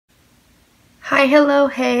Hi, hello,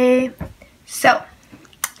 hey. So,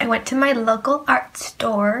 I went to my local art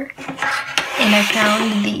store and I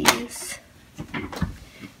found these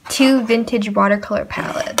two vintage watercolor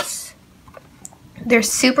palettes. They're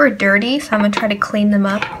super dirty, so I'm gonna try to clean them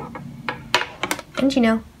up. And you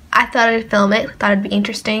know, I thought I'd film it, thought it'd be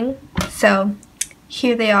interesting. So,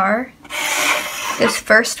 here they are. This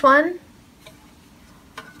first one,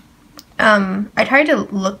 I tried to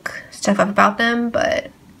look stuff up about them,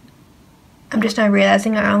 but I'm just now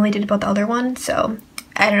realizing I only did about the other one, so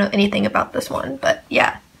I don't know anything about this one, but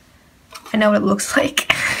yeah, I know what it looks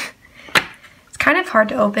like. It's kind of hard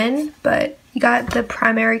to open, but you got the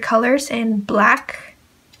primary colors in black,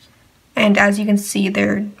 and as you can see,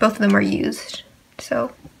 both of them are used,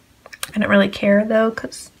 so I don't really care though,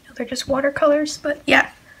 because they're just watercolors, but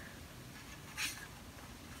yeah.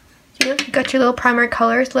 You got your little primary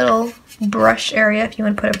colors, little brush area if you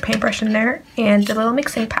want to put a paintbrush in there, and a little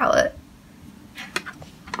mixing palette.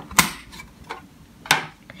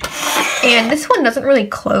 And this one doesn't really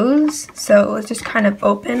close, so it's just kind of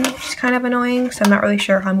open, which is kind of annoying, so I'm not really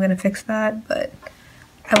sure how I'm going to fix that, but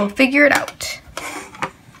I will figure it out.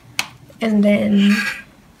 And then,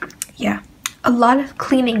 yeah, a lot of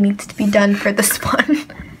cleaning needs to be done for this one.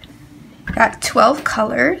 Got 12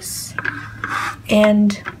 colors,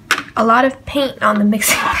 and a lot of paint on the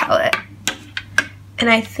mixing palette. And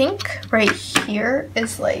I think right here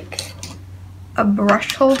is like a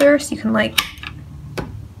brush holder, so you can like,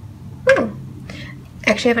 ooh.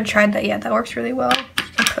 Actually, I haven't tried that yet. That works really well.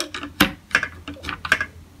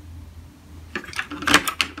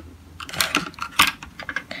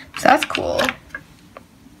 So that's cool. I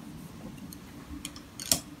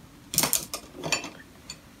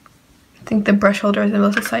think the brush holder is the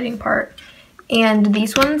most exciting part. And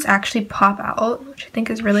these ones actually pop out, which I think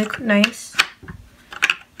is really nice.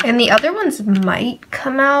 And the other ones might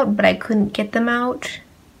come out, but I couldn't get them out.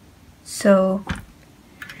 So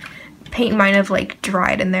paint might have like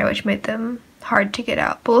dried in there, which made them hard to get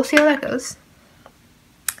out. But we'll see how that goes.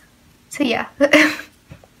 So yeah.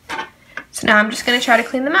 So now I'm just gonna try to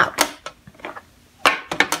clean them out.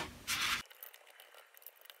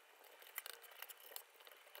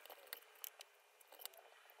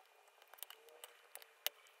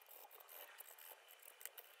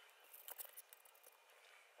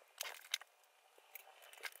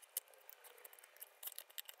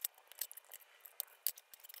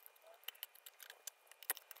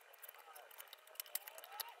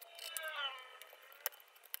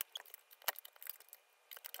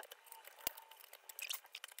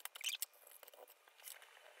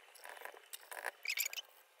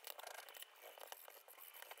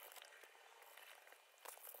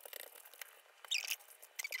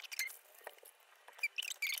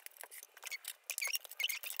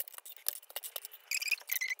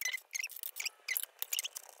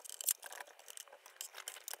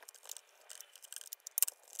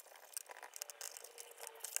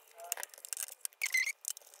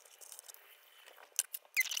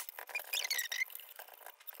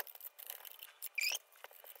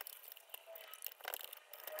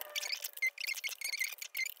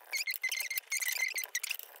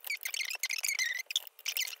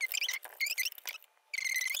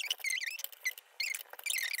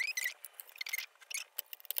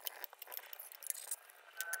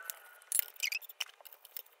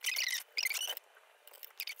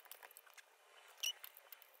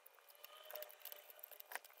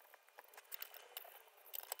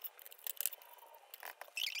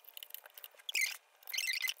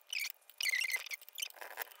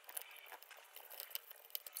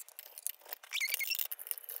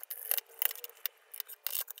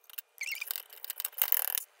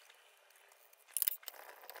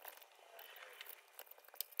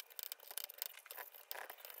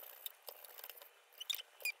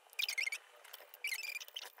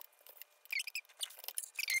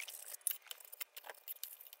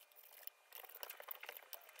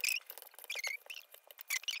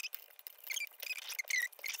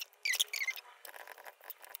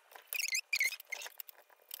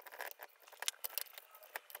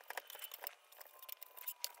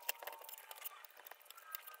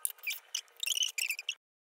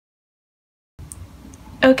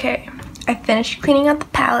 Okay, I finished cleaning out the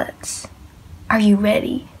palettes. Are you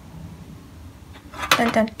ready?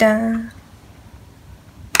 Dun dun dun.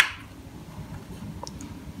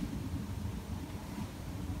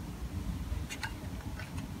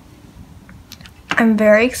 I'm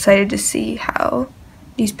very excited to see how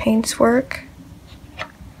these paints work.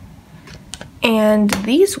 And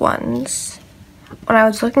these ones, when I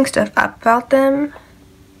was looking stuff up about them,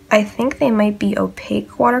 I think they might be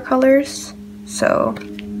opaque watercolors. So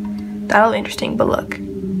that'll be interesting, but look.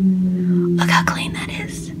 Look how clean that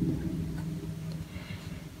is.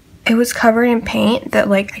 It was covered in paint that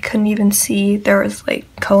like I couldn't even see. There was like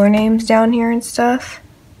color names down here and stuff.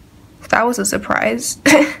 That was a surprise.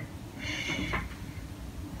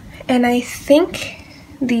 And I think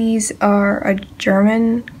these are a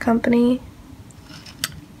German company.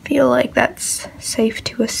 Feel like that's safe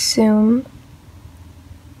to assume.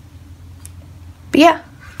 But yeah.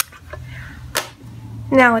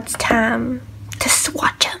 Now it's time to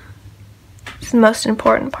swatch them. It's the most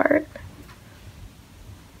important part.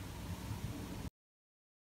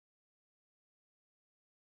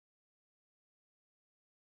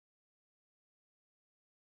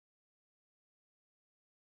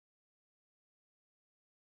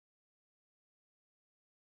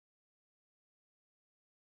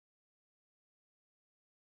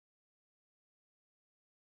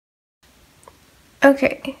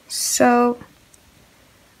 Okay, so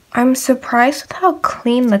I'm surprised with how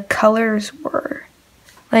clean the colors were.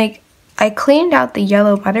 Like, I cleaned out the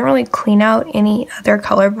yellow, but I didn't really clean out any other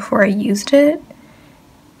color before I used it.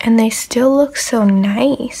 And they still look so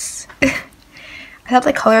nice. I thought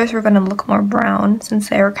the colors were going to look more brown since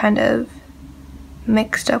they were kind of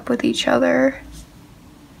mixed up with each other.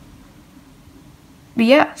 But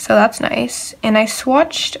yeah, so that's nice. And I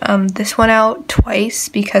swatched this one out twice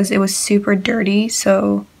because it was super dirty,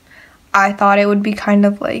 so I thought it would be kind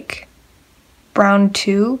of like brown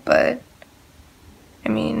too, but I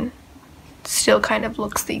mean, still kind of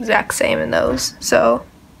looks the exact same in those. So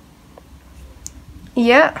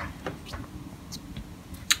yeah,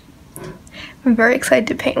 I'm very excited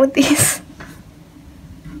to paint with these.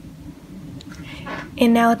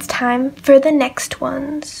 And now it's time for the next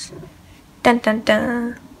ones. Dun dun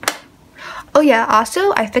dun. Oh yeah,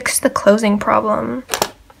 also I fixed the closing problem.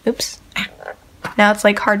 Oops. Now it's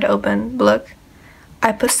like hard to open, but look.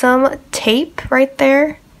 I put some tape right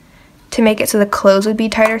there to make it so the close would be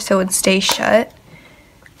tighter so it would stay shut.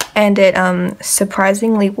 And it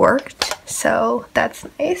surprisingly worked, so that's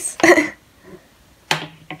nice.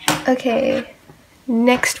 Okay,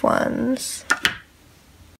 next ones.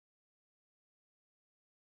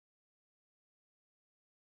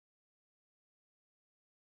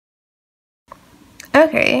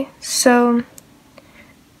 Okay, so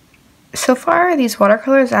far these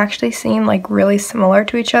watercolors actually seem like really similar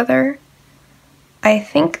to each other. I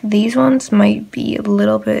think these ones might be a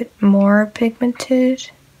little bit more pigmented,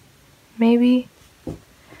 maybe.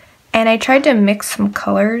 And I tried to mix some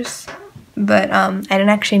colors, but I didn't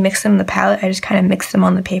actually mix them in the palette, I just kind of mixed them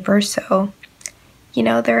on the paper, so, you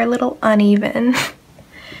know, they're a little uneven.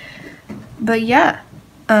 But yeah,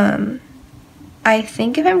 I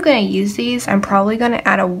think if I'm going to use these, I'm probably going to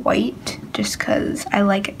add a white just because I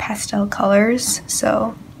like pastel colors,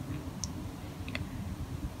 so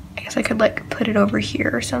I guess I could like put it over here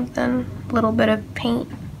or something, a little bit of paint.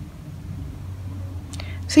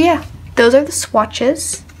 So yeah, those are the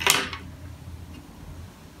swatches.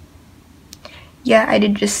 Yeah, I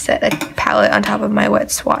did just set a palette on top of my wet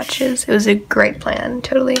swatches. It was a great plan,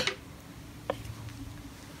 totally.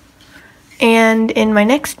 And in my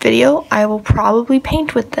next video, I will probably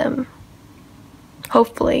paint with them.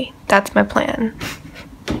 Hopefully, that's my plan.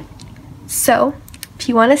 So, if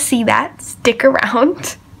you want to see that, stick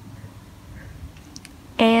around.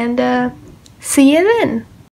 And see you then.